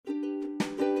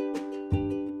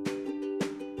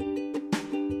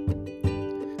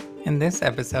In this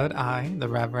episode, I, the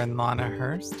Reverend Lana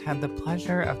Hurst, had the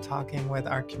pleasure of talking with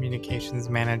our communications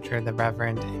manager, the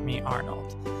Reverend Amy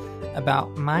Arnold,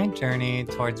 about my journey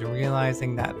towards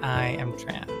realizing that I am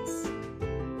trans.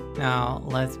 Now,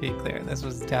 let's be clear, this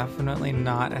was definitely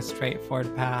not a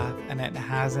straightforward path, and it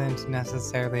hasn't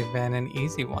necessarily been an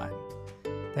easy one.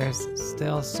 There's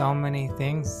still so many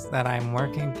things that I'm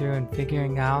working through and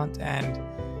figuring out, and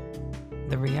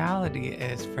the reality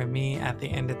is, for me, at the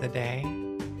end of the day,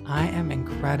 I am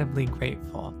incredibly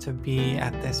grateful to be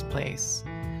at this place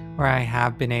where I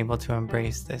have been able to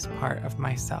embrace this part of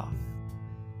myself.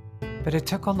 But it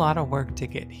took a lot of work to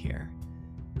get here,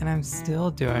 and I'm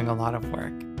still doing a lot of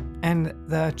work. And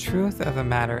the truth of the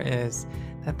matter is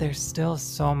that there's still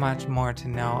so much more to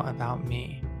know about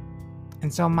me.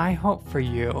 And so my hope for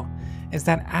you is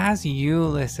that as you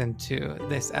listen to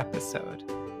this episode,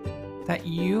 that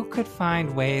you could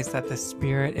find ways that the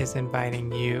Spirit is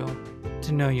inviting you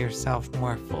to know yourself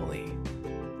more fully.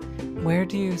 Where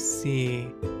do you see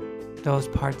those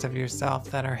parts of yourself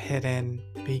that are hidden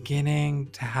beginning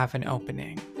to have an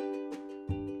opening?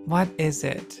 What is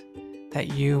it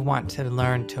that you want to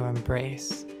learn to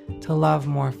embrace, to love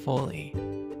more fully?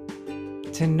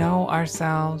 To know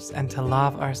ourselves and to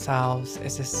love ourselves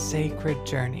is a sacred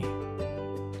journey,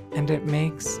 and it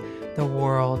makes the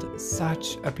world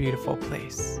such a beautiful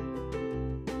place.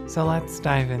 So let's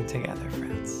dive in together,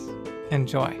 friends.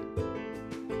 Enjoy.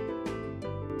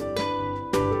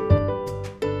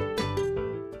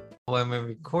 When we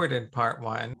recorded part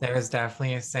one, there was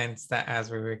definitely a sense that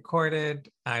as we recorded,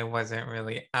 I wasn't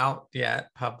really out yet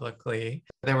publicly.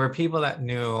 There were people that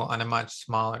knew on a much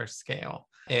smaller scale.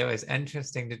 It was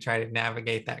interesting to try to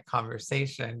navigate that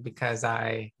conversation because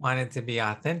I wanted to be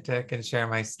authentic and share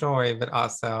my story, but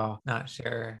also not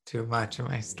share too much of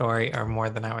my story or more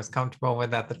than I was comfortable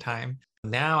with at the time.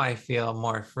 Now I feel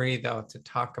more free, though, to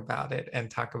talk about it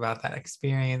and talk about that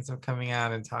experience of coming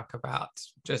out and talk about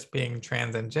just being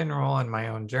trans in general and my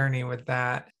own journey with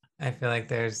that. I feel like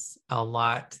there's a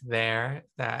lot there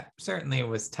that certainly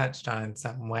was touched on in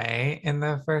some way in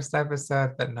the first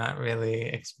episode, but not really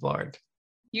explored.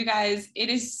 You guys, it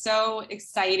is so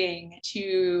exciting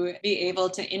to be able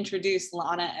to introduce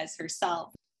Lana as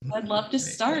herself. I'd love to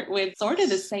start with sort of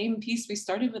the same piece we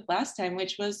started with last time,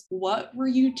 which was, what were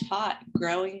you taught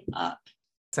growing up?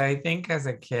 So I think as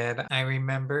a kid, I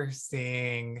remember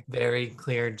seeing very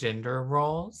clear gender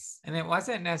roles. And it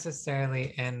wasn't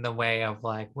necessarily in the way of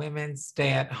like women stay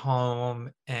at home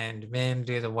and men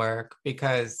do the work,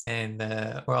 because in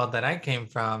the world that I came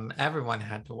from, everyone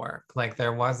had to work. Like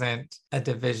there wasn't a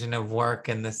division of work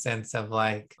in the sense of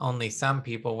like only some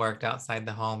people worked outside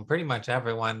the home. Pretty much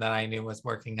everyone that I knew was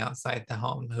working outside the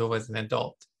home who was an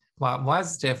adult. What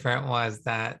was different was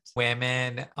that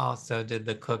women also did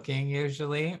the cooking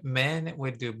usually. Men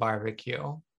would do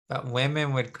barbecue, but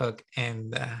women would cook in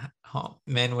the home.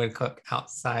 Men would cook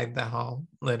outside the home,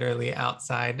 literally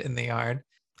outside in the yard.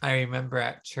 I remember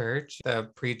at church,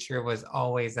 the preacher was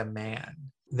always a man.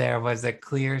 There was a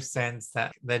clear sense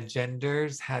that the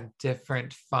genders had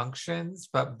different functions,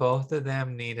 but both of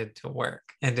them needed to work.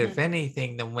 And if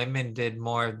anything, the women did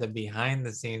more of the behind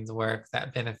the scenes work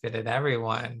that benefited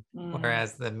everyone,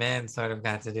 whereas the men sort of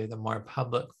got to do the more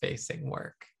public facing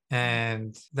work.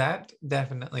 And that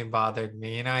definitely bothered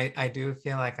me. And I do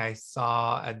feel like I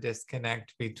saw a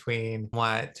disconnect between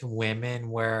what women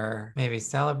were maybe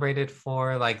celebrated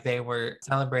for, like they were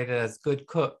celebrated as good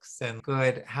cooks and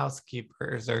good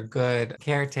housekeepers or good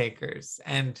caretakers.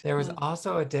 And there was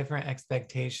also a different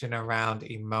expectation around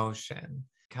emotion.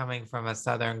 Coming from a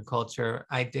Southern culture,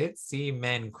 I did see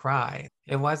men cry.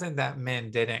 It wasn't that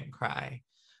men didn't cry,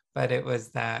 but it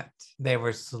was that they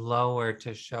were slower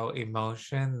to show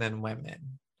emotion than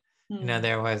women. You know,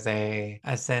 there was a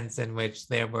sense in which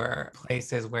there were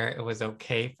places where it was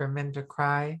okay for men to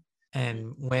cry,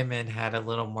 and women had a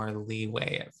little more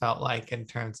leeway, it felt like, in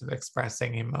terms of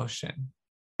expressing emotion.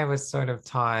 I was sort of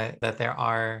taught that there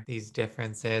are these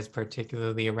differences,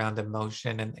 particularly around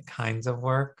emotion and the kinds of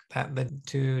work that the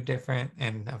two different,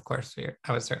 and of course,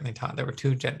 I was certainly taught there were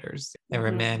two genders. There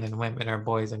were men and women, or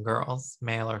boys and girls,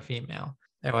 male or female.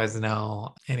 There was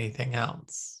no anything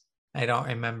else. I don't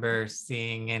remember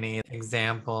seeing any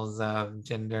examples of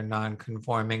gender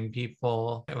non-conforming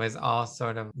people. It was all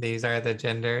sort of, these are the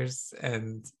genders.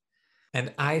 And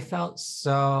I felt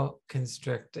so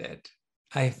constricted.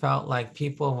 I felt like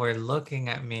people were looking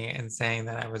at me and saying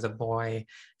that I was a boy,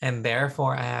 and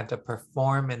therefore I had to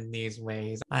perform in these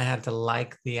ways. I had to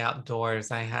like the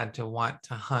outdoors. I had to want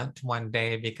to hunt one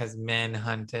day because men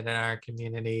hunted in our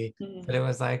community. But it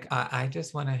was like, I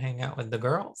just want to hang out with the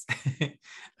girls.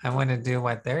 I want to do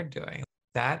what they're doing.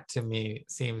 That to me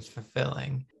seems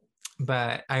fulfilling.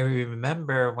 But I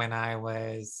remember when I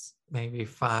was maybe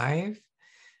 5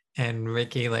 and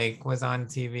Ricky Lake was on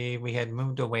TV. We had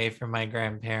moved away from my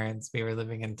grandparents. We were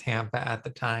living in Tampa at the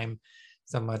time,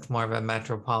 so much more of a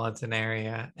metropolitan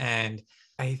area. And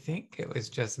I think it was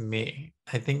just me.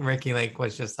 I think Ricky Lake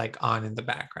was just like on in the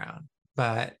background.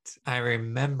 But I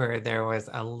remember there was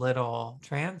a little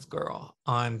trans girl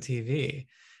on TV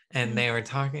and they were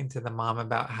talking to the mom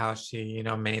about how she,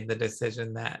 made the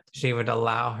decision that she would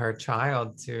allow her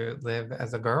child to live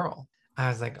as a girl. I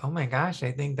was like, oh my gosh,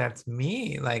 I think that's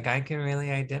me. Like, I can really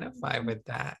identify with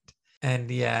that. And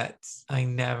yet, I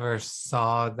never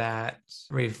saw that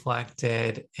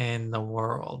reflected in the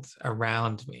world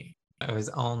around me. It was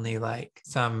only like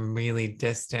some really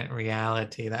distant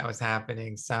reality that was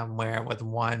happening somewhere with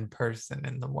one person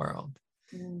in the world.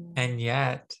 And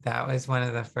yet, that was one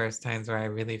of the first times where I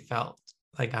really felt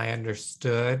like I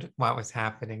understood what was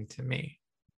happening to me.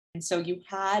 And so you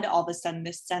had all of a sudden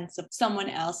this sense of someone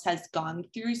else has gone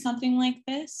through something like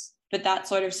this, but that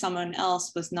sort of someone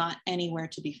else was not anywhere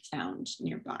to be found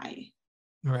nearby.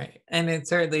 Right. And it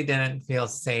certainly didn't feel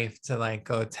safe to like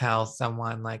go tell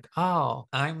someone like, oh,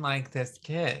 I'm like this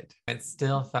kid. It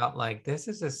still felt like this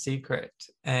is a secret.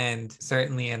 And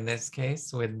certainly in this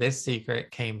case, with this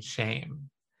secret came shame.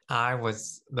 I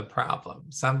was the problem.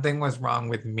 Something was wrong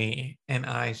with me, and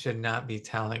I should not be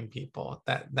telling people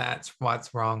that that's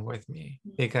what's wrong with me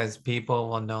because people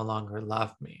will no longer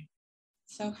love me.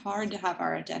 So hard to have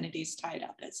our identities tied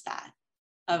up as that,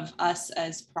 of us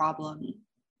as problem,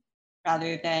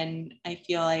 rather than, I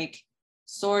feel like,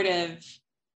 sort of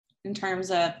in terms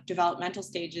of developmental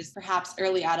stages, perhaps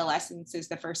early adolescence is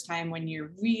the first time when you're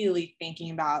really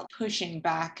thinking about pushing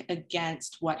back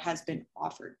against what has been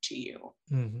offered to you.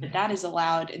 But that is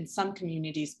allowed in some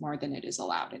communities more than it is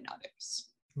allowed in others.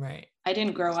 Right. I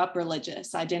didn't grow up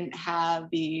religious. I didn't have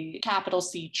the capital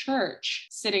C church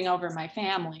sitting over my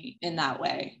family in that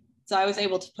way. So I was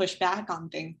able to push back on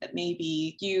things that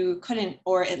maybe you couldn't,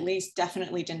 or at least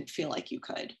definitely didn't feel like you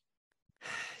could.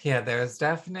 Yeah, there's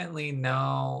definitely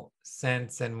no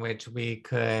sense in which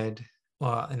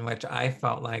in which I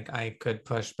felt like I could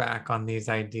push back on these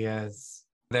ideas.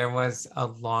 There was a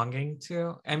longing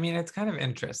to. I mean, it's kind of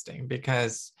interesting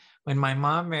because when my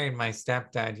mom married my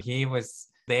stepdad,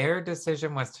 their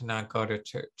decision was to not go to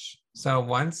church. So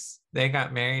once they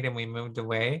got married and we moved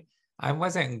away, I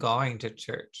wasn't going to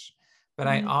church, but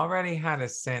I already had a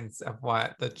sense of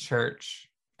what the church,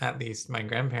 at least my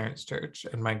grandparents' church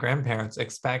and my grandparents,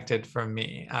 expected from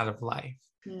me out of life.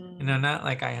 Not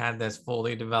like I had this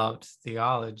fully developed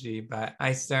theology, but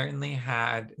I certainly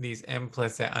had these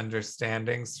implicit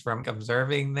understandings from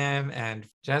observing them and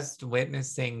just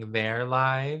witnessing their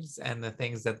lives, and the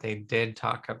things that they did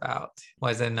talk about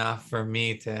was enough for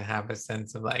me to have a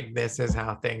sense of like, this is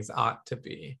how things ought to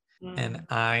be. And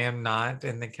I am not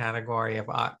in the category of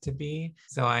ought to be.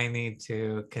 So I need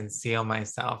to conceal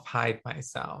myself, hide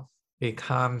myself,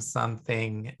 become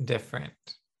something different.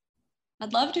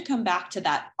 I'd love to come back to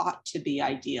that ought to be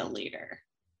idea later,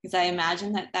 because I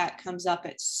imagine that that comes up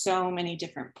at so many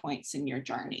different points in your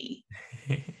journey.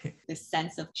 This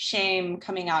sense of shame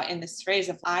coming out in this phrase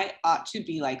of I ought to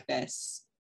be like this.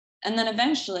 And then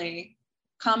eventually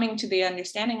coming to the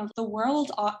understanding of the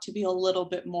world ought to be a little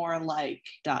bit more like ...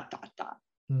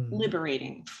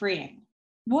 liberating, freeing.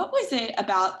 What was it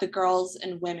about the girls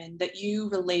and women that you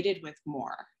related with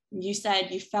more? You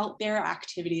said you felt their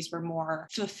activities were more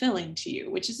fulfilling to you,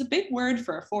 which is a big word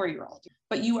for a 4-year-old,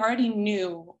 but you already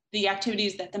knew the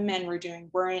activities that the men were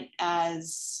doing weren't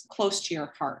as close to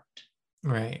your heart.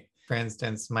 Right. For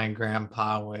instance, my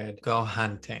grandpa would go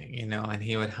hunting, and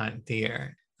he would hunt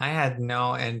deer. I had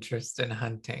no interest in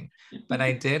hunting, but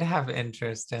I did have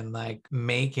interest in like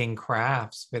making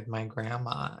crafts with my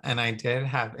grandma. And I did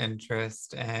have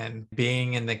interest in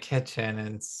being in the kitchen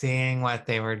and seeing what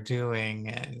they were doing.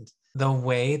 And the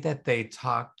way that they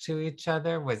talked to each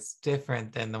other was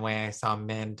different than the way I saw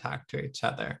men talk to each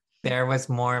other. There was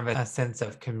more of a sense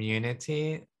of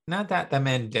community. Not that the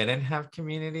men didn't have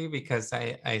community, because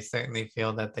I certainly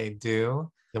feel that they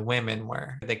do. The women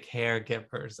were the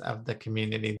caregivers of the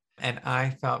community. And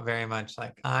I felt very much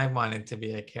like I wanted to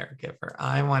be a caregiver.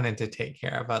 I wanted to take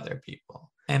care of other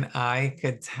people. And I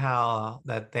could tell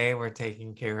that they were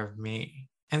taking care of me.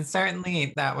 And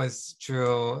certainly that was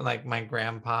true. Like my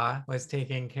grandpa was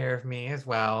taking care of me as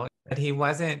well, but he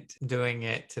wasn't doing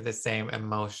it to the same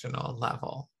emotional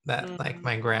level that like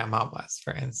my grandma was,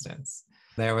 for instance.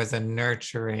 There was a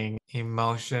nurturing,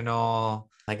 emotional,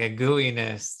 like a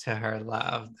gooiness to her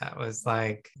love that was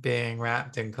like being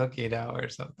wrapped in cookie dough or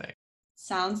something.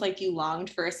 Sounds like you longed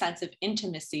for a sense of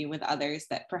intimacy with others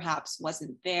that perhaps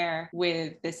wasn't there,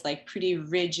 with this like pretty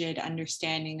rigid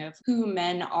understanding of who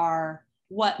men are,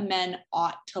 what men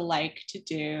ought to like to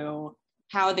do,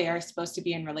 how they are supposed to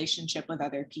be in relationship with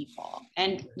other people,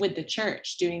 and with the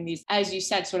church doing these, as you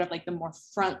said, sort of like the more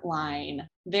front line.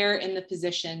 They're in the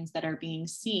positions that are being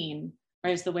seen,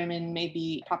 whereas the women may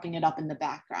be propping it up in the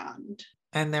background.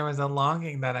 And there was a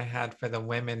longing that I had for the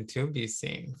women to be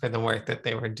seen for the work that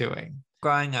they were doing.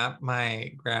 Growing up,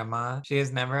 my grandma, she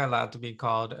is never allowed to be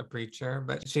called a preacher,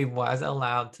 but she was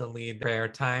allowed to lead prayer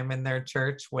time in their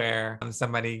church where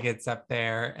somebody gets up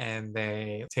there and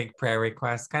they take prayer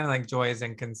requests, kind of like joys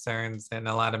and concerns in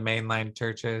a lot of mainline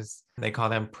churches. They call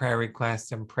them prayer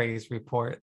requests and praise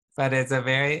reports. But it's a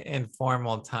very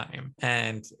informal time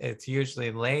and it's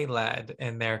usually lay led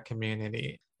in their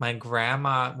community. My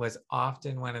grandma was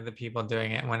often one of the people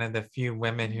doing it, one of the few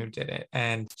women who did it.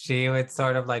 And she would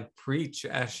sort of like preach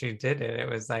as she did it. It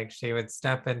was like she would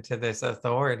step into this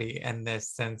authority and this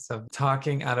sense of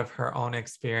talking out of her own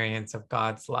experience of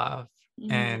God's love.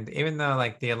 And even though,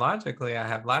 like, theologically, I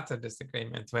have lots of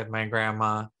disagreements with my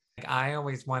grandma, I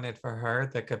always wanted for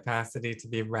her the capacity to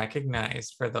be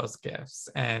recognized for those gifts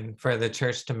and for the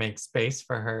church to make space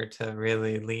for her to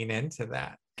really lean into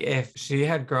that. If she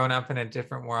had grown up in a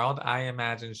different world, I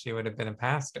imagine she would have been a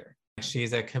pastor.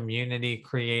 She's a community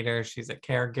creator, she's a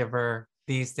caregiver.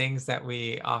 These things that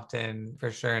we often, for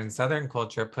sure in Southern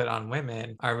culture, put on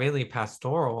women are really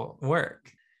pastoral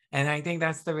work. And I think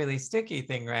that's the really sticky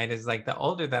thing, right? Is like the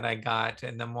older that I got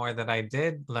and the more that I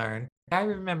did learn, I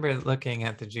remember looking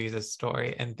at the Jesus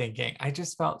story and thinking, I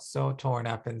just felt so torn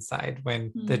up inside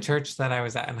when the church that I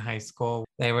was at in high school,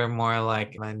 they were more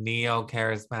like a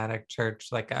neo-charismatic church,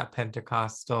 like a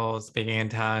Pentecostal, speaking in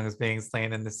tongues, being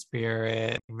slain in the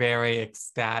spirit, very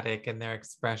ecstatic in their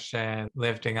expression,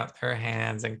 lifting up their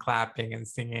hands and clapping and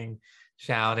singing,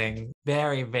 shouting,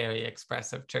 very, very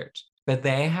expressive church. But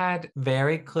they had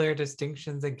very clear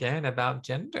distinctions again about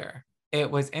gender. It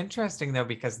was interesting though,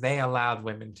 because they allowed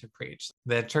women to preach.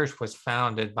 The church was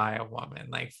founded by a woman.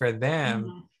 Like for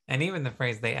them, and even the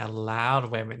phrase they allowed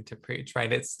women to preach,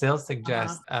 right? It still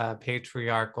suggests a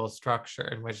patriarchal structure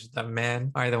in which the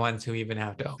men are the ones who even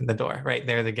have to open the door, right?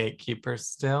 They're the gatekeepers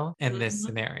still in this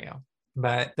scenario.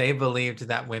 But they believed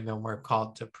that women were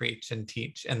called to preach and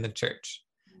teach in the church.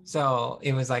 So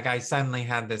it was like I suddenly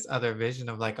had this other vision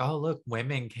of like, oh, look,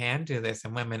 women can do this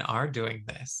and women are doing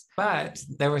this. But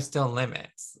there were still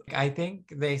limits. I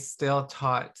think they still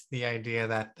taught the idea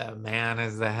that the man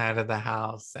is the head of the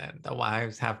house and the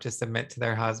wives have to submit to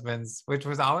their husbands, which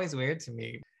was always weird to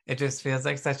me. It just feels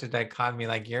like such a dichotomy.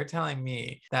 Like you're telling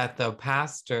me that the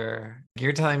pastor,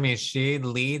 you're telling me she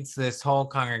leads this whole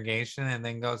congregation and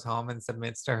then goes home and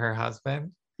submits to her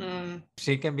husband.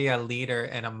 She can be a leader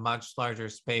in a much larger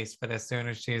space, but as soon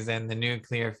as she's in the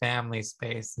nuclear family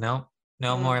space, nope,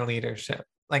 no more leadership.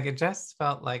 Like it just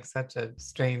felt like such a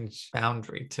strange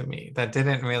boundary to me that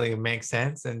didn't really make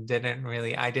sense and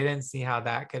I didn't see how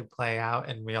that could play out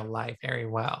in real life very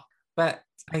well. But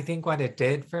I think what it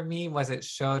did for me was it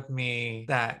showed me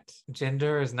that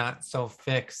gender is not so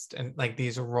fixed and like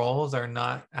these roles are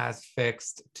not as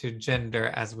fixed to gender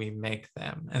as we make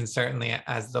them. And certainly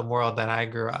as the world that I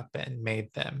grew up in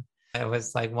made them. It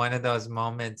was like one of those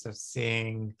moments of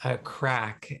seeing a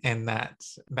crack in that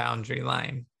boundary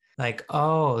line. Like,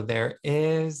 oh, there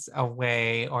is a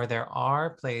way, or there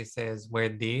are places where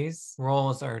these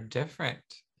roles are different.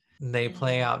 They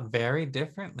play out very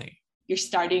differently. You're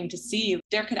starting to see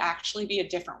there could actually be a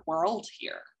different world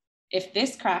here. If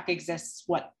this crack exists,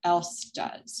 what else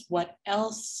does? What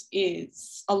else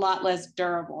is a lot less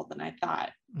durable than I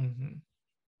thought?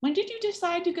 When did you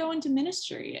decide to go into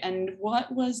ministry and what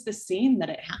was the scene that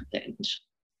it happened?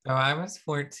 So I was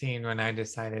 14 when I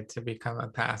decided to become a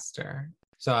pastor.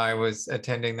 So I was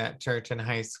attending that church in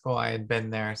high school. I had been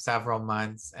there several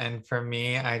months. And for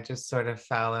me, I just sort of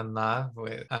fell in love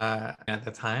with, at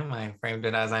the time, I framed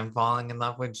it as I'm falling in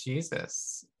love with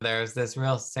Jesus. There's this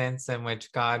real sense in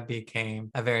which God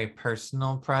became a very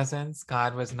personal presence.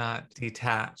 God was not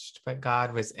detached, but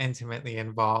God was intimately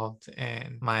involved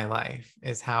in my life,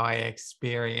 is how I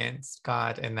experienced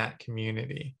God in that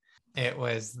community. It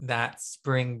was that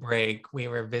spring break. We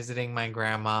were visiting my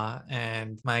grandma,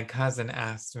 and my cousin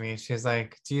asked me, she's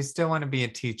like, do you still want to be a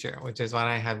teacher? Which is what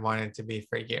I had wanted to be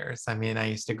for years. I mean, I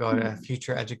used to go to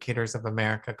Future Educators of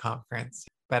America conference,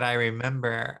 but I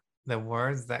remember the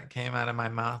words that came out of my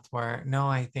mouth were, no,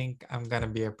 I think I'm going to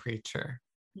be a preacher.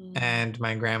 And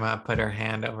my grandma put her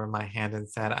hand over my hand and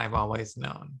said, I've always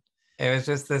known. It was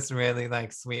just this really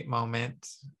like sweet moment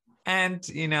And,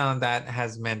 that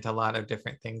has meant a lot of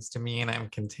different things to me. And I'm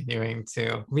continuing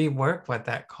to rework what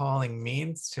that calling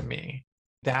means to me.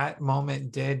 That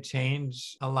moment did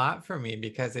change a lot for me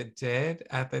because it did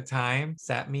at the time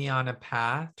set me on a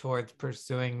path towards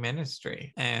pursuing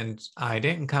ministry. And I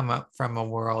didn't come up from a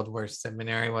world where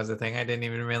seminary was a thing. I didn't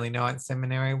even really know what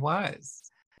seminary was.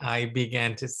 I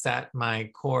began to set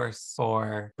my course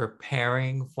for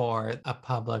preparing for a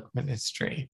public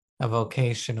ministry, a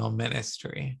vocational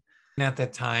ministry. And at the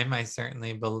time, I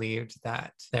certainly believed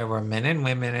that there were men and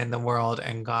women in the world,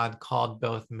 and God called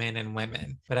both men and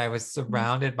women. But I was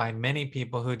surrounded by many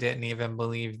people who didn't even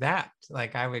believe that.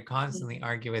 Like I would constantly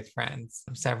argue with friends,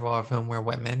 several of whom were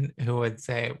women, who would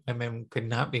say women could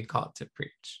not be called to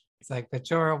preach. It's like, but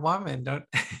you're a woman, don't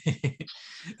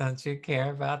don't you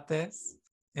care about this?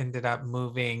 Ended up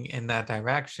moving in that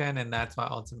direction. And that's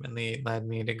what ultimately led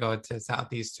me to go to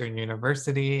Southeastern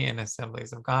University and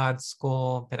Assemblies of God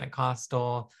School,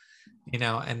 Pentecostal,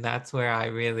 and that's where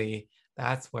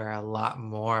that's where a lot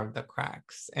more of the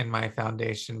cracks in my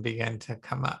foundation began to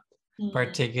come up,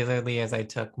 particularly as I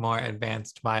took more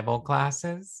advanced Bible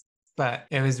classes. But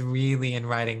it was really in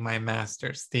writing my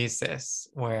master's thesis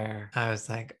where I was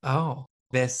like, oh,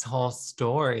 this whole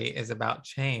story is about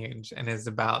change and is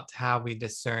about how we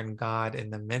discern God in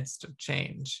the midst of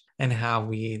change and how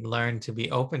we learn to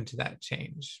be open to that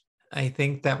change. I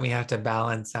think that we have to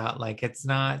balance out, like, it's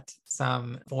not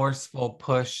some forceful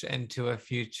push into a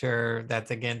future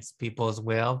that's against people's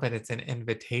will, but it's an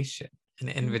invitation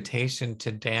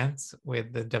to dance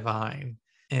with the divine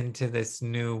into this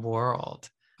new world,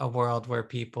 a world where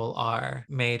people are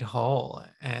made whole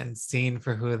and seen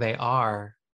for who they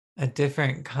are, a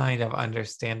different kind of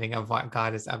understanding of what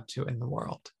God is up to in the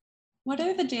world. What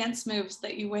are the dance moves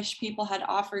that you wish people had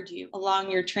offered you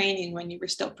along your training when you were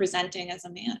still presenting as a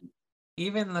man?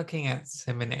 Even looking at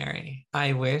seminary,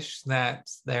 I wish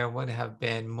that there would have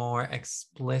been more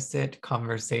explicit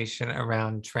conversation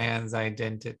around trans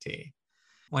identity.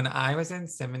 When I was in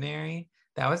seminary,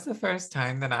 that was the first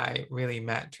time that I really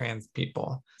met trans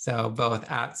people. So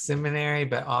both at seminary,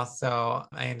 but also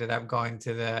I ended up going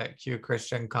to the Q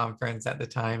Christian conference at the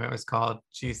time. It was called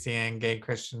GCN, Gay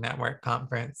Christian Network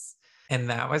Conference. And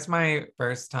that was my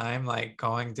first time like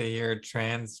going to hear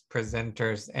trans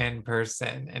presenters in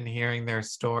person and hearing their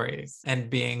stories and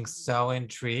being so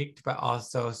intrigued, but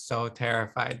also so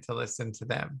terrified to listen to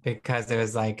them because it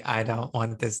was like, I don't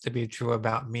want this to be true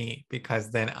about me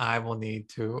because then I will need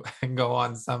to go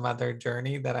on some other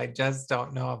journey that I just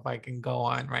don't know if I can go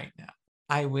on right now.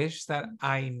 I wish that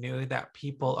I knew that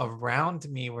people around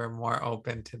me were more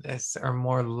open to this or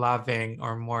more loving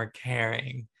or more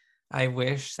caring. I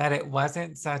wish that it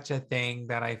wasn't such a thing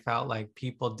that I felt like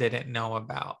people didn't know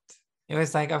about. It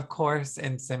was like, of course,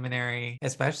 in seminary,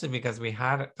 especially because we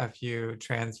had a few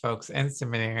trans folks in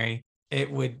seminary, it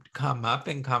would come up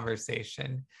in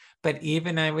conversation. But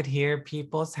even I would hear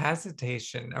people's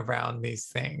hesitation around these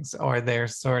things or their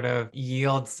sort of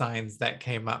yield signs that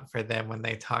came up for them when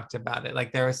they talked about it.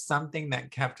 Like there was something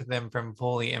that kept them from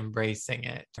fully embracing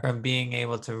it, from being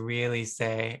able to really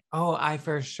say, oh, I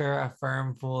for sure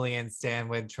affirm fully and stand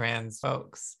with trans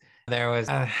folks. There was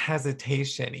a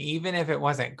hesitation, even if it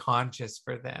wasn't conscious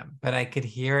for them, but I could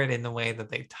hear it in the way that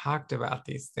they talked about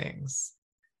these things.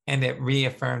 And it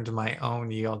reaffirmed my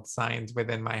own yield signs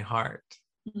within my heart.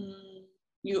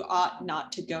 You ought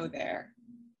not to go there.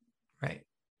 Right.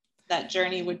 That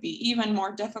journey would be even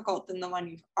more difficult than the one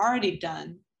you've already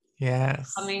done.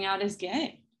 Yes. Coming out as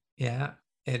gay. Yeah.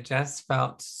 It just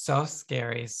felt so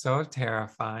scary, so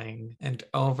terrifying, and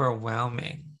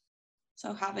overwhelming.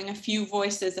 So having a few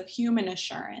voices of human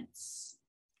assurance.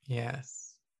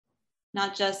 Yes.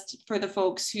 Not just for the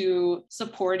folks who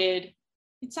supported,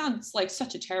 it sounds like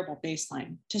such a terrible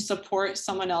baseline to support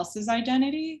someone else's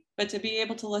identity, but to be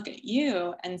able to look at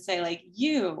you and say, like,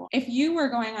 you, if you were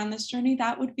going on this journey,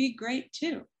 that would be great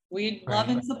too. We'd love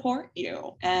and support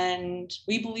you. And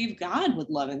we believe God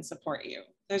would love and support you.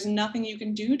 There's nothing you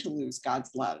can do to lose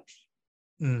God's love.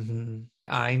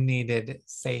 I needed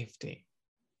safety.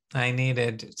 I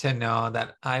needed to know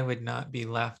that I would not be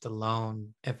left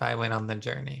alone if I went on the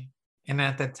journey. And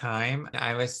at the time,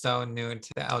 I was so new to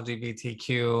the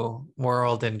LGBTQ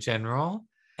world in general.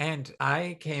 And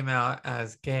I came out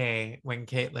as gay when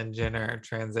Caitlyn Jenner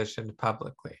transitioned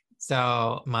publicly.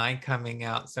 So my coming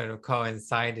out sort of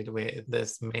coincided with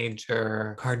this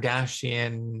major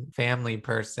Kardashian family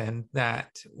person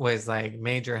that was like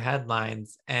major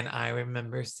headlines. And I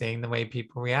remember seeing the way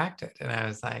people reacted. And I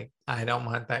was like, I don't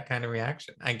want that kind of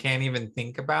reaction. I can't even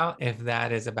think about if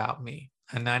that is about me.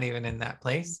 I'm not even in that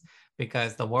place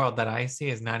because the world that I see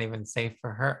is not even safe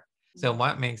for her. So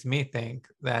what makes me think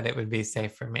that it would be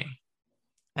safe for me?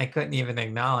 I couldn't even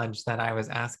acknowledge that I was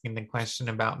asking the question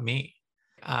about me.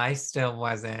 I still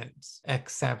wasn't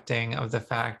accepting of the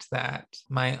fact that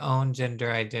my own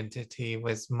gender identity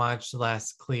was much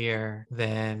less clear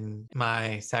than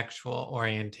my sexual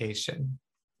orientation.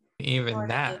 Even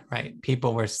that, right?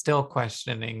 People were still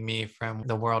questioning me from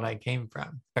the world I came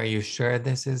from. Are you sure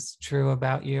this is true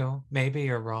about you? Maybe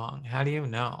you're wrong. How do you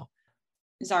know?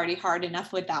 Is already hard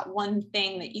enough with that one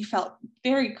thing that you felt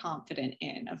very confident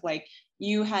in, of like,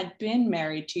 you had been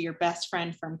married to your best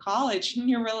friend from college and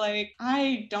you were like,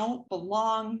 I don't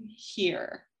belong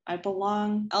here. I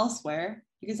belong elsewhere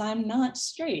because I'm not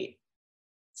straight.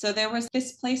 So there was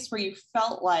this place where you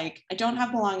felt like, I don't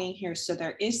have belonging here, so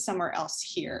there is somewhere else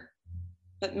here.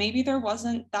 But maybe there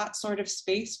wasn't that sort of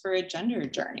space for a gender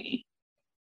journey.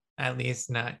 At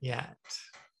least not yet.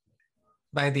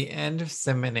 By the end of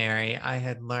seminary, I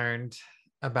had learned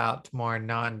about more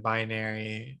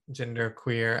non-binary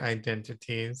genderqueer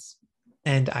identities.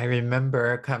 And I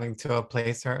remember coming to a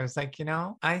place where it was like,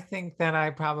 I think that I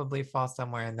probably fall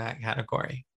somewhere in that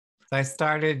category. So I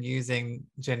started using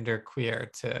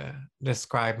genderqueer to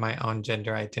describe my own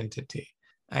gender identity.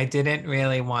 I didn't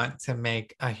really want to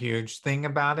make a huge thing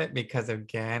about it because,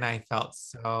 again, I felt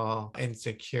so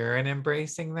insecure in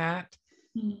embracing that.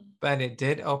 But it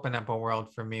did open up a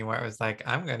world for me where it was like,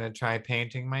 I'm going to try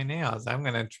painting my nails. I'm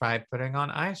going to try putting on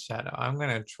eyeshadow. I'm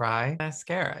going to try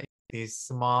mascara. These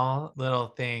small little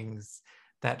things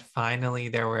that finally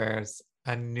there was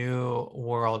a new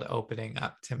world opening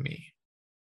up to me.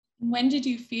 When did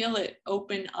you feel it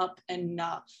open up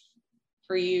enough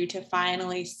for you to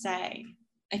finally say,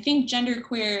 I think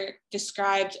genderqueer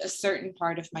described a certain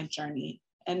part of my journey,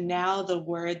 and now the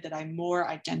word that I more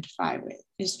identify with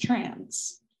is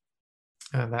trans?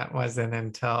 And that wasn't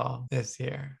until this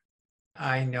year.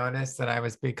 I noticed that I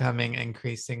was becoming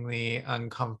increasingly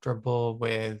uncomfortable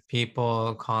with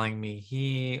people calling me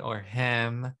he or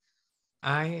him.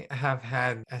 I have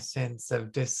had a sense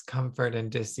of discomfort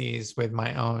and disease with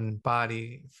my own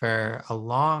body for a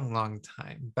long, long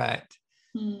time, but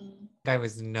I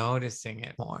was noticing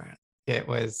it more. It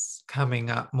was coming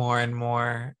up more and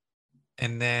more.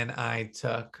 And then I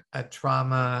took a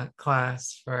trauma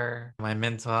class for my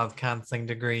mental health counseling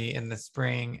degree in the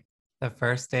spring. The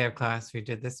first day of class, we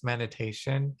did this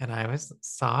meditation and I was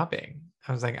sobbing.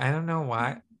 I was like, I don't know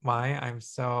why I'm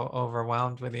so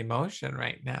overwhelmed with emotion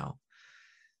right now.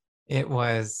 It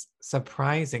was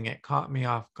surprising. It caught me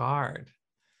off guard.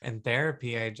 In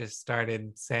therapy, I just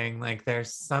started saying, like,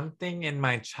 there's something in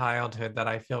my childhood that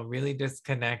I feel really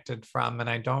disconnected from, and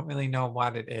I don't really know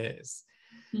what it is.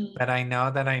 But I know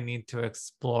that I need to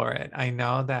explore it. I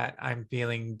know that I'm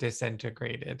feeling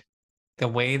disintegrated. The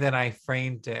way that I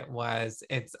framed it was,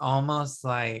 it's almost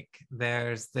like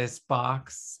there's this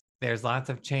box, there's lots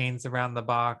of chains around the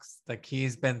box, the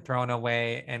key's been thrown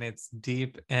away, and it's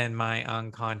deep in my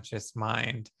unconscious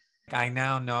mind. I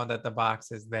now know that the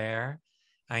box is there.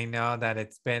 I know that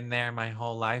it's been there my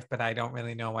whole life, but I don't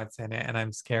really know what's in it, and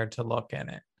I'm scared to look in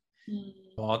it.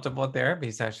 Multiple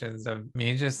therapy sessions of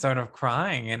me just sort of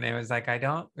crying. And it was like, I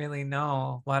don't really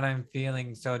know what I'm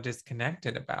feeling so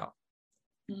disconnected about.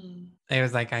 It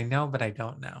was like, I know, but I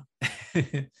don't know.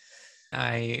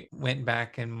 I went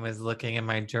back and was looking in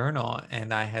my journal,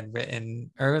 and I had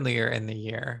written earlier in the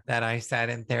year that I sat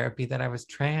in therapy that I was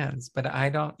trans, but I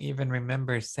don't even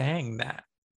remember saying that.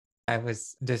 I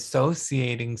was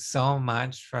dissociating so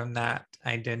much from that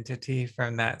identity,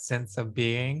 from that sense of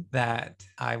being, that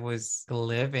I was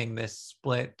living this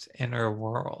split inner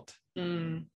world.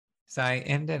 So I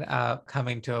ended up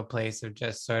coming to a place of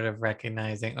just sort of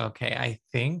recognizing, okay, I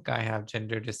think I have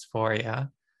gender dysphoria.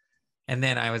 And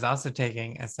then I was also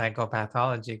taking a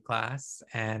psychopathology class.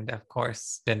 And of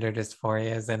course, gender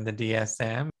dysphoria is in the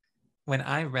DSM. When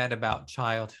I read about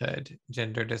childhood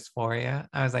gender dysphoria,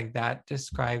 I was like, that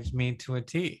describes me to a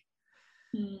T.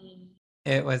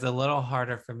 It was a little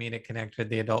harder for me to connect with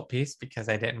the adult piece because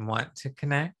I didn't want to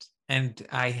connect. And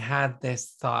I had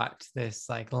this thought, this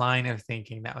like line of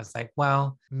thinking that was like,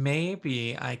 well,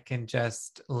 maybe I can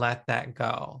just let that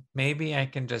go. Maybe I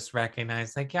can just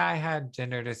recognize, like, yeah, I had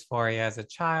gender dysphoria as a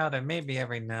child, and maybe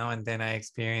every now and then I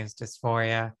experience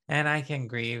dysphoria, and I can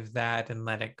grieve that and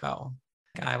let it go.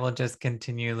 I will just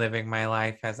continue living my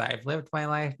life as I've lived my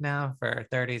life now for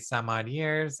 30 some odd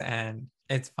years, and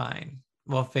it's fine.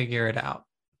 We'll figure it out.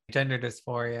 Gender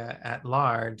dysphoria at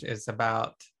large is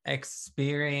about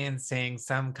experiencing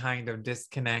some kind of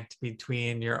disconnect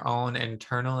between your own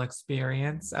internal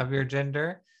experience of your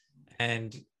gender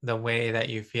and the way that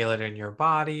you feel it in your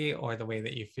body, or the way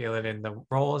that you feel it in the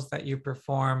roles that you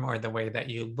perform, or the way that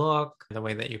you look, the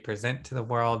way that you present to the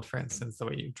world, for instance, the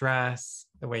way you dress,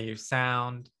 the way you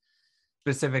sound.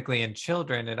 Specifically in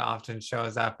children, it often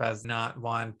shows up as not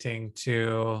wanting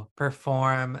to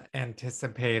perform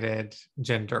anticipated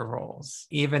gender roles,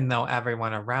 even though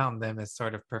everyone around them is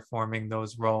sort of performing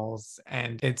those roles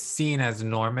and it's seen as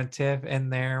normative in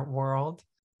their world.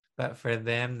 But for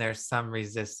them, there's some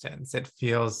resistance. It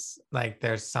feels like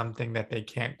there's something that they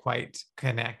can't quite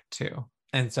connect to.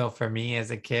 And so for me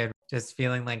as a kid, just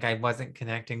feeling like I wasn't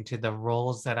connecting to the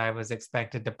roles that I was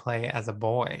expected to play as a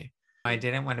boy. I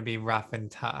didn't want to be rough and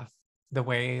tough. The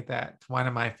way that one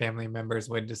of my family members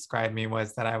would describe me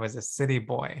was that I was a city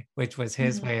boy, which was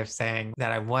his way of saying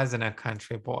that I wasn't a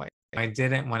country boy. I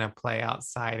didn't want to play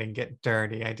outside and get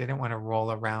dirty. I didn't want to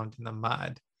roll around in the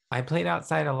mud. I played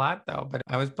outside a lot though, but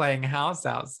I was playing house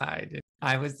outside.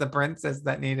 I was the princess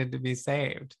that needed to be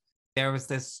saved. There was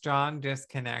this strong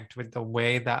disconnect with the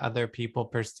way that other people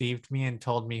perceived me and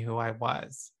told me who I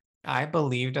was. I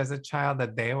believed as a child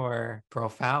that they were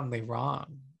profoundly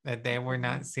wrong, that they were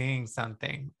not seeing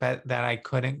something, but that I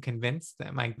couldn't convince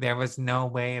them. Like there was no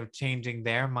way of changing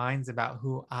their minds about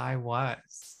who I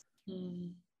was.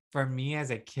 Mm. For me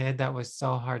as a kid, that was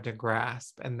so hard to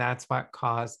grasp. And that's what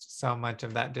caused so much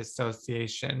of that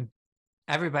dissociation.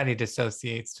 Everybody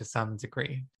dissociates to some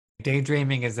degree.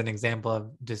 Daydreaming is an example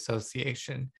of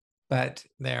dissociation, but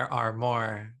there are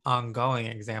more ongoing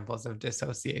examples of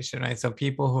dissociation, right? So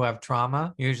people who have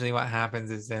trauma, usually what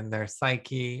happens is in their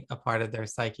psyche, a part of their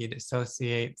psyche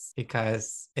dissociates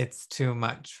because it's too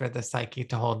much for the psyche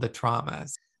to hold the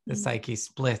traumas. The psyche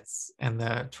splits and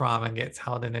the trauma gets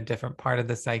held in a different part of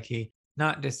the psyche,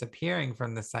 not disappearing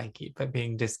from the psyche, but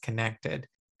being disconnected.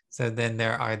 So then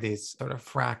there are these sort of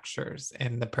fractures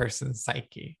in the person's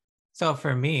psyche. So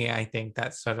for me, I think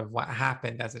that's sort of what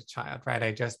happened as a child, right?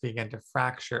 I just began to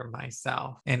fracture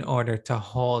myself in order to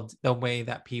hold the way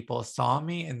that people saw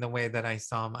me and the way that I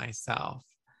saw myself.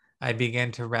 I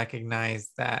began to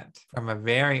recognize that from a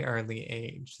very early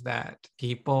age that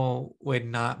people would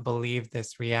not believe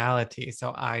this reality.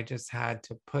 So I just had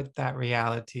to put that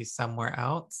reality somewhere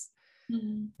else.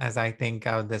 As I think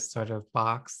of this sort of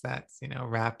box that's,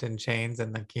 wrapped in chains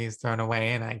and the keys thrown away,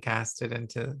 and I cast it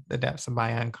into the depths of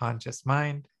my unconscious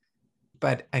mind.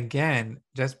 But again,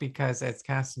 just because it's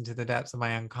cast into the depths of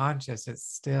my unconscious, it's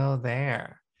still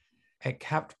there. It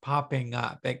kept popping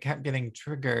up. It kept getting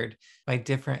triggered by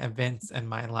different events in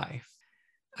my life.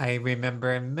 I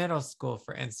remember in middle school,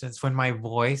 for instance, when my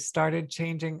voice started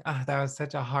changing, that was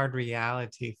such a hard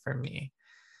reality for me.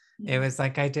 It was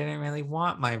like I didn't really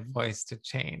want my voice to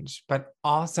change, but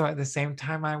also at the same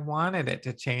time, I wanted it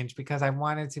to change because I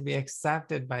wanted to be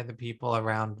accepted by the people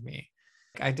around me.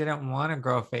 I didn't want to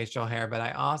grow facial hair, but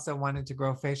I also wanted to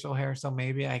grow facial hair so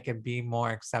maybe I could be more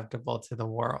acceptable to the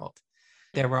world.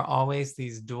 There were always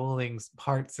these dueling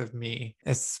parts of me,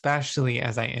 especially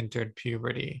as I entered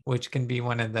puberty, which can be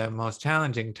one of the most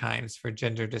challenging times for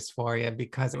gender dysphoria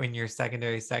because when your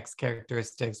secondary sex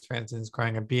characteristics, for instance,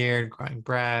 growing a beard, growing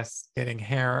breasts, getting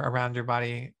hair around your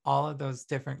body, all of those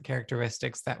different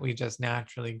characteristics that we just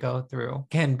naturally go through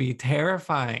can be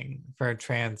terrifying for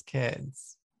trans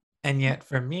kids. And yet,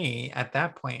 for me, at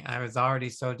that point, I was already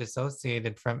so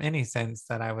dissociated from any sense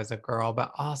that I was a girl,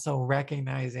 but also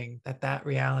recognizing that that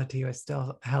reality was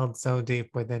still held so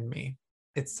deep within me.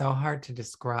 It's so hard to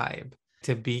describe,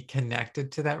 to be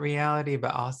connected to that reality,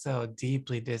 but also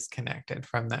deeply disconnected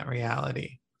from that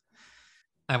reality.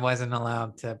 I wasn't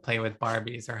allowed to play with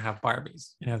Barbies or have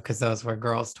Barbies, because those were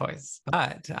girls' toys.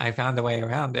 But I found a way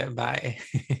around it by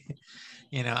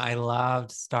I loved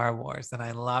Star Wars and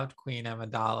I loved Queen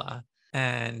Amidala.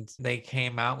 And they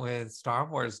came out with Star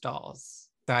Wars dolls.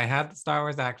 So I had the Star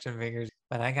Wars action figures,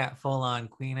 but I got full on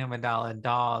Queen Amidala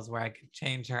dolls where I could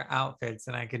change her outfits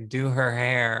and I could do her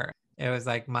hair. It was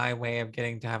like my way of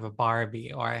getting to have a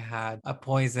Barbie, or I had a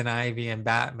Poison Ivy and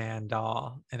Batman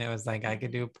doll. And it was like I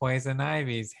could do Poison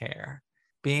Ivy's hair.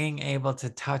 Being able to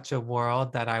touch a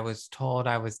world that I was told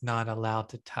I was not allowed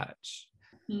to touch.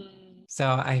 So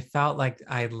I felt like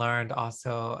I learned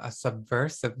also a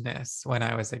subversiveness when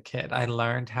I was a kid. I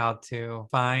learned how to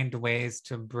find ways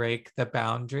to break the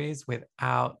boundaries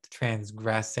without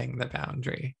transgressing the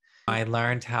boundary. I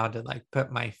learned how to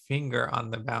put my finger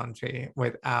on the boundary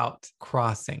without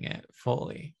crossing it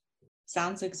fully.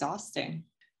 Sounds exhausting.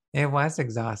 It was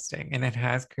exhausting, and it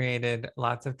has created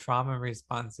lots of trauma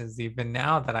responses even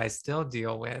now that I still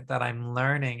deal with, that I'm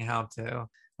learning how to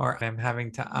or I'm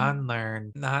having to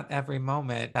unlearn, not every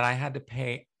moment, that I had to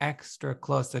pay extra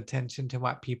close attention to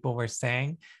what people were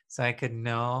saying so I could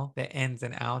know the ins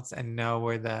and outs and know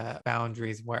where the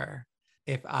boundaries were.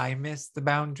 If I missed the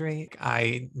boundary,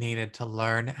 I needed to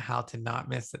learn how to not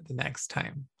miss it the next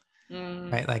time.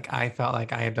 Right? Like I felt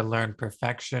like I had to learn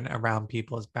perfection around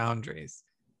people's boundaries.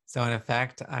 So in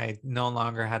effect, I no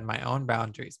longer had my own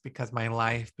boundaries because my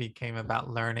life became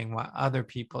about learning what other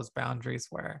people's boundaries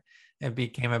were. It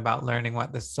became about learning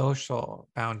what the social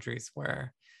boundaries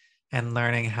were and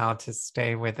learning how to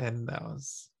stay within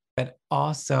those, but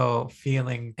also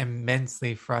feeling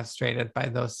immensely frustrated by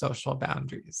those social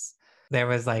boundaries. There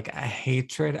was like a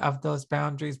hatred of those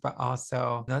boundaries, but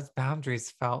also those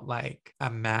boundaries felt like a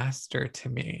master to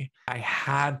me. I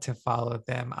had to follow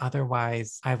them.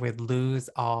 Otherwise, I would lose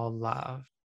all love.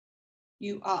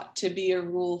 You ought to be a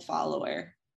rule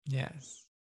follower. Yes.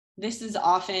 This is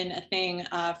often a thing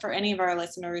for any of our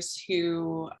listeners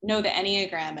who know the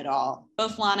Enneagram at all.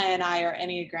 Both Lana and I are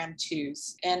Enneagram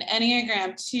 2s. And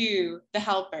Enneagram 2, the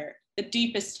helper, the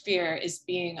deepest fear is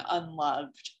being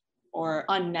unloved or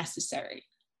unnecessary.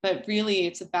 But really,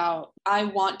 it's about, I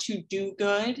want to do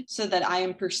good so that I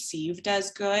am perceived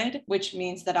as good, which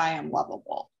means that I am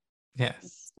lovable.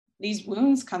 Yes. These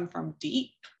wounds come from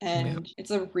deep, and Yeah.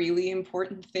 it's a really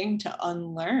important thing to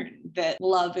unlearn that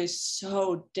love is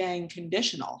so dang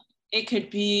conditional. It could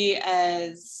be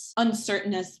as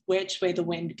uncertain as which way the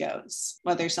wind goes,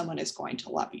 whether someone is going to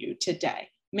love you today.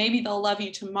 Maybe they'll love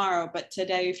you tomorrow, but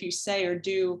today, if you say or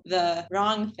do the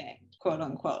wrong thing, quote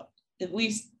unquote, at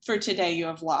least for today, you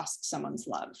have lost someone's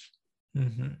love.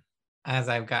 Mm-hmm. As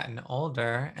I've gotten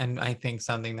older, and I think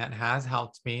something that has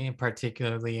helped me,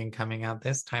 particularly in coming out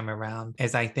this time around,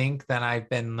 is I think that I've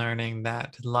been learning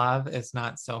that love is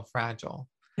not so fragile.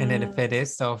 And that if it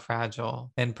is so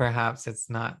fragile, then perhaps it's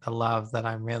not the love that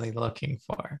I'm really looking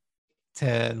for.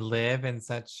 To live in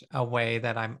such a way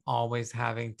that I'm always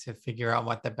having to figure out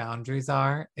what the boundaries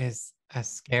are is a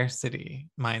scarcity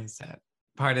mindset.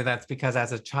 Part of that's because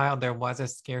as a child, there was a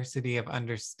scarcity of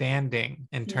understanding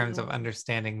in terms of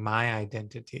understanding my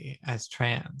identity as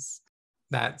trans.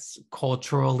 That's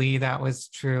culturally, that was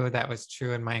true. That was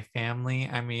true in my family.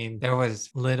 I mean, there was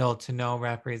little to no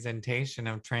representation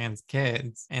of trans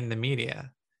kids in the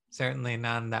media. Certainly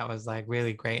none that was like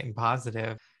really great and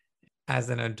positive. As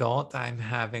an adult, I'm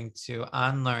having to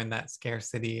unlearn that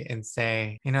scarcity and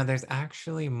say, there's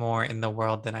actually more in the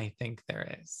world than I think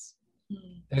there is.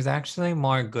 There's actually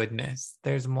more goodness,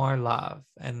 there's more love,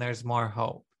 and there's more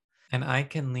hope. And I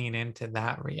can lean into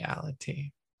that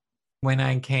reality. When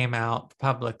I came out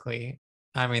publicly,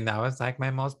 I mean, that was like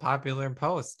my most popular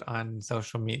post on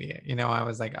social media. I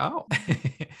was like, oh,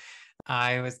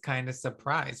 I was kind of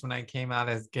surprised when I came out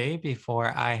as gay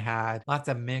before. I had lots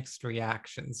of mixed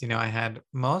reactions. I had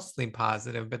mostly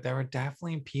positive, but there were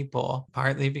definitely people,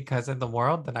 partly because of the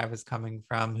world that I was coming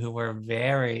from, who were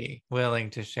very willing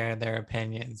to share their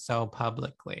opinions so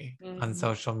publicly on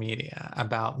social media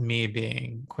about me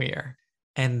being queer.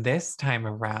 And this time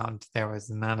around, there was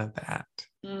none of that.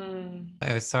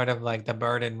 It was sort of like the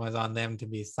burden was on them to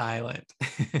be silent.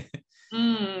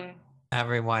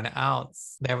 Everyone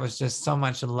else, there was just so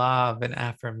much love and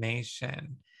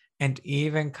affirmation. And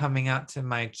even coming out to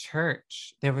my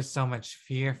church, there was so much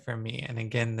fear for me. And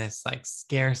again, this like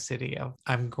scarcity of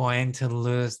I'm going to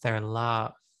lose their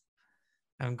love.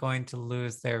 I'm going to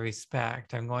lose their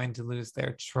respect. I'm going to lose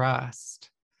their trust.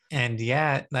 And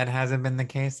yet, that hasn't been the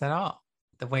case at all.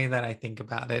 The way that I think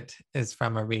about it is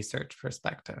from a research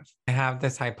perspective. I have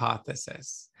this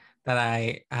hypothesis that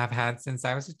I have had since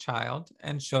I was a child,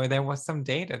 and sure, there was some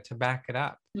data to back it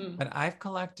up, but I've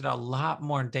collected a lot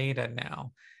more data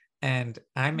now. And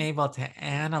I'm able to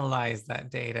analyze that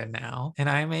data now. And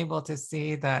I'm able to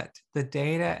see that the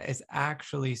data is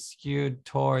actually skewed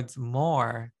towards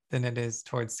more than it is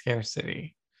towards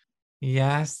scarcity.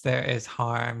 Yes, there is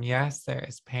harm. Yes, there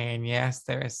is pain. Yes,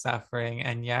 there is suffering.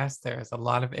 And yes, there is a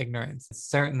lot of ignorance.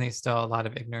 Certainly still a lot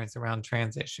of ignorance around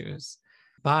trans issues.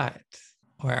 But,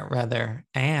 or rather,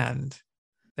 and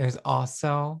there's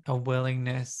also a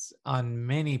willingness on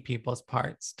many people's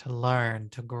parts to learn,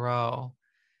 to grow,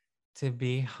 to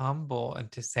be humble,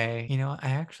 and to say, I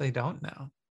actually don't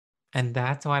know. And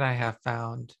that's what I have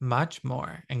found much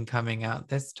more in coming out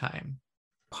this time.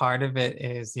 Part of it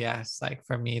is, yes, like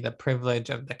for me, the privilege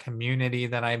of the community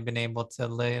that I've been able to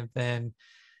live in,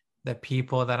 the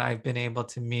people that I've been able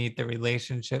to meet, the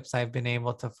relationships I've been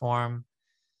able to form.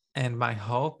 And my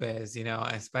hope is,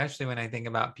 especially when I think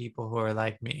about people who are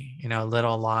like me,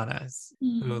 little Lanas,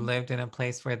 who lived in a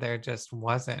place where there just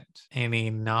wasn't any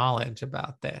knowledge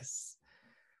about this.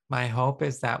 My hope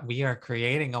is that we are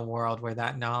creating a world where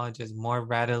that knowledge is more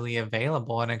readily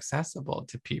available and accessible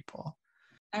to people.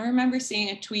 I remember seeing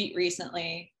a tweet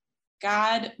recently.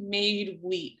 God made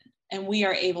wheat and we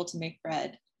are able to make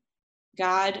bread.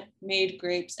 God made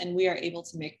grapes and we are able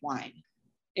to make wine.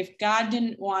 If God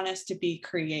didn't want us to be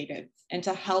creative and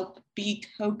to help be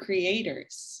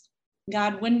co-creators,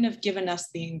 God wouldn't have given us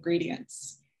the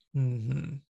ingredients.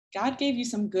 Mm-hmm. God gave you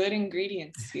some good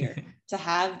ingredients here to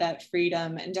have that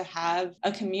freedom and to have a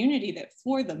community that,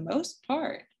 for the most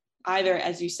part, either,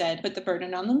 as you said, put the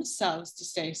burden on themselves to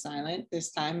stay silent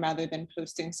this time rather than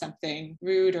posting something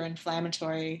rude or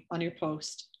inflammatory on your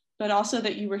post, but also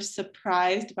that you were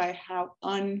surprised by how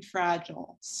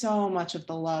unfragile so much of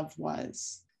the love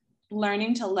was.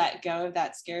 Learning to let go of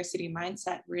that scarcity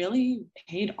mindset really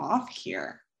paid off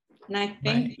here. And I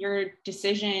think your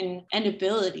decision and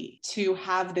ability to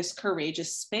have this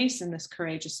courageous space and this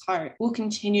courageous heart will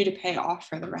continue to pay off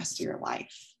for the rest of your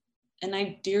life. And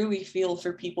I dearly feel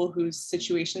for people whose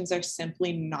situations are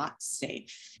simply not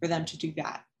safe for them to do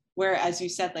that. Where, as you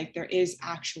said, like there is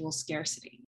actual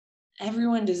scarcity.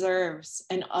 Everyone deserves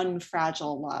an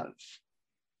unfragile love.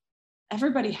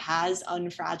 Everybody has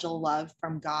unfragile love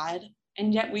from God.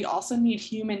 And yet we also need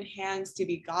human hands to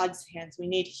be God's hands. We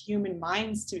need human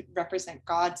minds to represent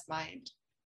God's mind.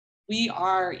 We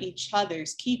are each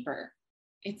other's keeper.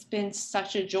 It's been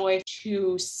such a joy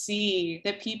to see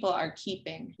that people are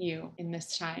keeping you in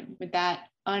this time with that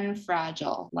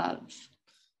unfragile love.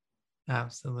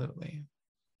 Absolutely.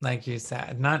 Like you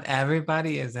said, not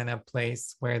everybody is in a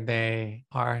place where they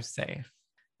are safe.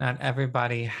 Not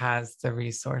everybody has the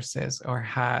resources or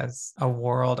has a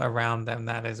world around them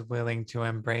that is willing to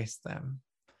embrace them.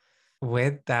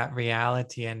 With that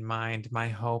reality in mind, my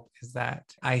hope is that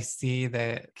I see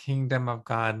the kingdom of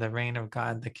God, the reign of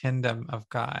God, the kingdom of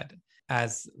God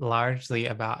as largely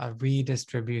about a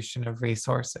redistribution of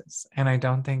resources. And I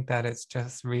don't think that it's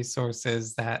just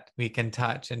resources that we can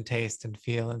touch and taste and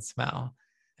feel and smell.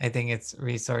 I think it's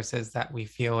resources that we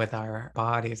feel with our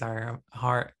bodies, our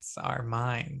hearts, our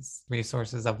minds,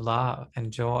 resources of love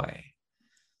and joy.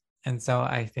 And so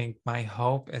I think my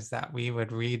hope is that we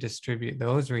would redistribute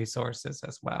those resources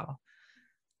as well,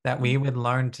 that we would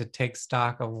learn to take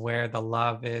stock of where the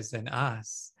love is in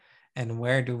us and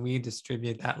where do we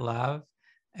distribute that love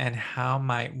and how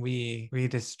might we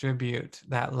redistribute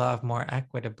that love more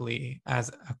equitably as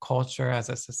a culture, as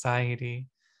a society,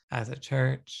 as a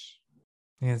church.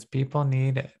 Because people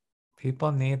need it.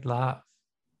 People need love.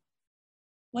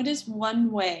 What is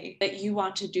one way that you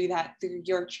want to do that through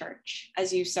your church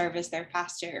as you serve as their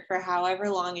pastor for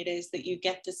however long it is that you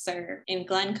get to serve in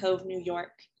Glen Cove, New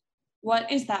York?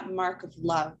 What is that mark of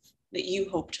love that you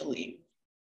hope to leave?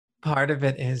 Part of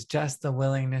it is just the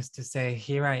willingness to say,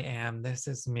 here I am, this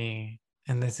is me,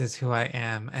 and this is who I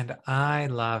am, and I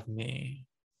love me.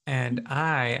 And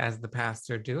I, as the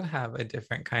pastor, do have a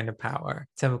different kind of power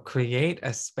to create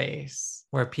a space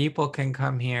where people can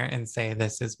come here and say,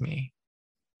 this is me,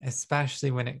 especially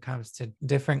when it comes to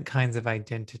different kinds of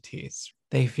identities.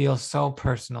 They feel so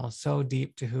personal, so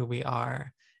deep to who we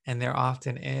are. And there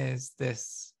often is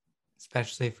this,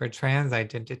 especially for trans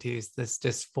identities, this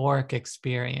dysphoric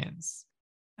experience.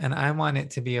 And I want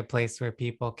it to be a place where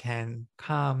people can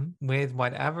come with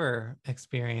whatever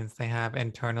experience they have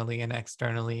internally and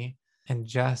externally and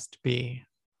just be,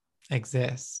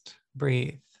 exist,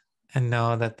 breathe, and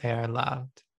know that they are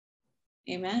loved.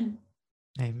 Amen.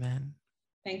 Amen.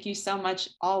 Thank you so much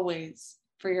always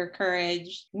for your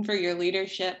courage and for your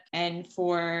leadership and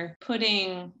for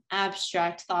putting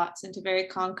abstract thoughts into very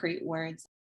concrete words.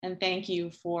 And thank you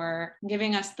for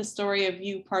giving us the story of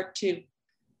you, part 2.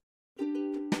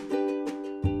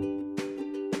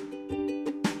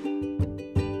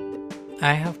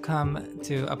 I have come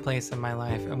to a place in my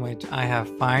life in which I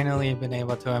have finally been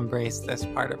able to embrace this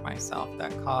part of myself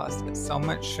that caused so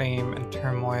much shame and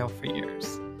turmoil for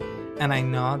years. And I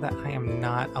know that I am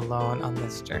not alone on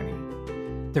this journey.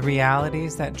 The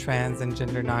realities that trans and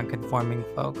gender nonconforming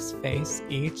folks face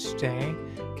each day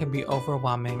can be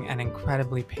overwhelming and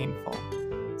incredibly painful,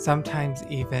 sometimes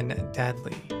even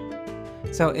deadly.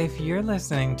 So if you're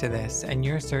listening to this and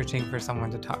you're searching for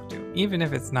someone to talk to, even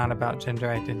if it's not about gender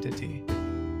identity,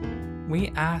 we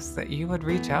ask that you would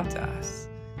reach out to us.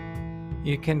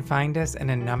 You can find us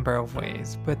in a number of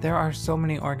ways, but there are so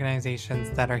many organizations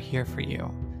that are here for you.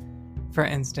 For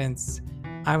instance,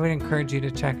 I would encourage you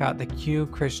to check out the Q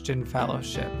Christian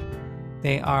Fellowship.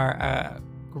 They are a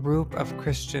group of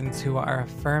Christians who are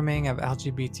affirming of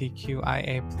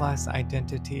LGBTQIA+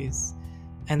 identities,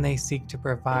 and they seek to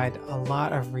provide a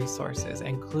lot of resources,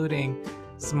 including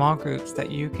small groups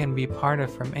that you can be part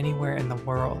of from anywhere in the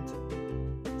world.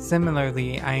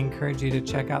 Similarly, I encourage you to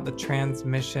check out the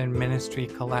Transmission Ministry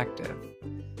Collective.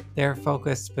 They're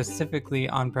focused specifically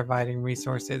on providing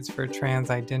resources for trans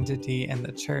identity in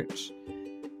the church.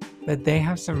 But they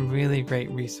have some really great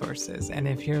resources, and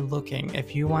if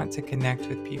you want to connect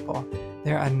with people,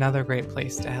 they're another great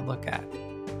place to look at.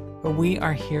 But we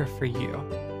are here for you.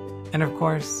 And of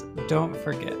course, don't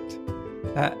forget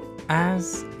that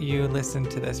as you listen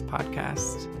to this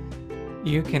podcast,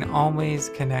 you can always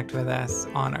connect with us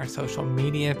on our social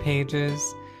media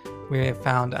pages. We're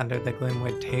found under the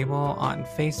Glenwood Table on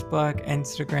Facebook,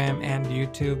 Instagram, and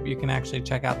YouTube. You can actually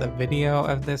check out the video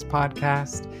of this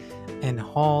podcast in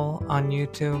whole on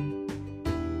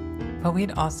YouTube. But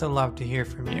we'd also love to hear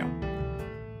from you.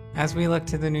 As we look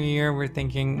to the new year, we're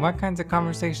thinking, what kinds of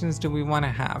conversations do we want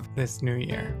to have this new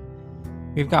year?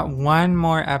 We've got one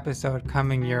more episode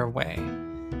coming your way.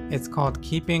 It's called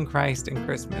Keeping Christ in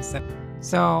Christmas.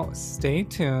 So stay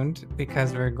tuned,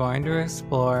 because we're going to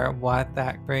explore what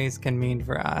that phrase can mean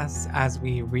for us as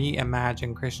we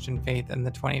reimagine Christian faith in the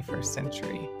 21st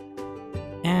century.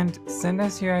 And send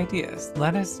us your ideas.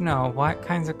 Let us know what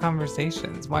kinds of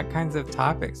conversations, what kinds of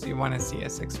topics you want to see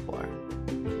us explore.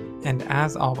 And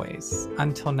as always,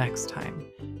 until next time,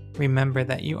 remember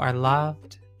that you are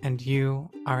loved and you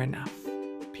are enough.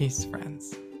 Peace,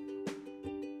 friends.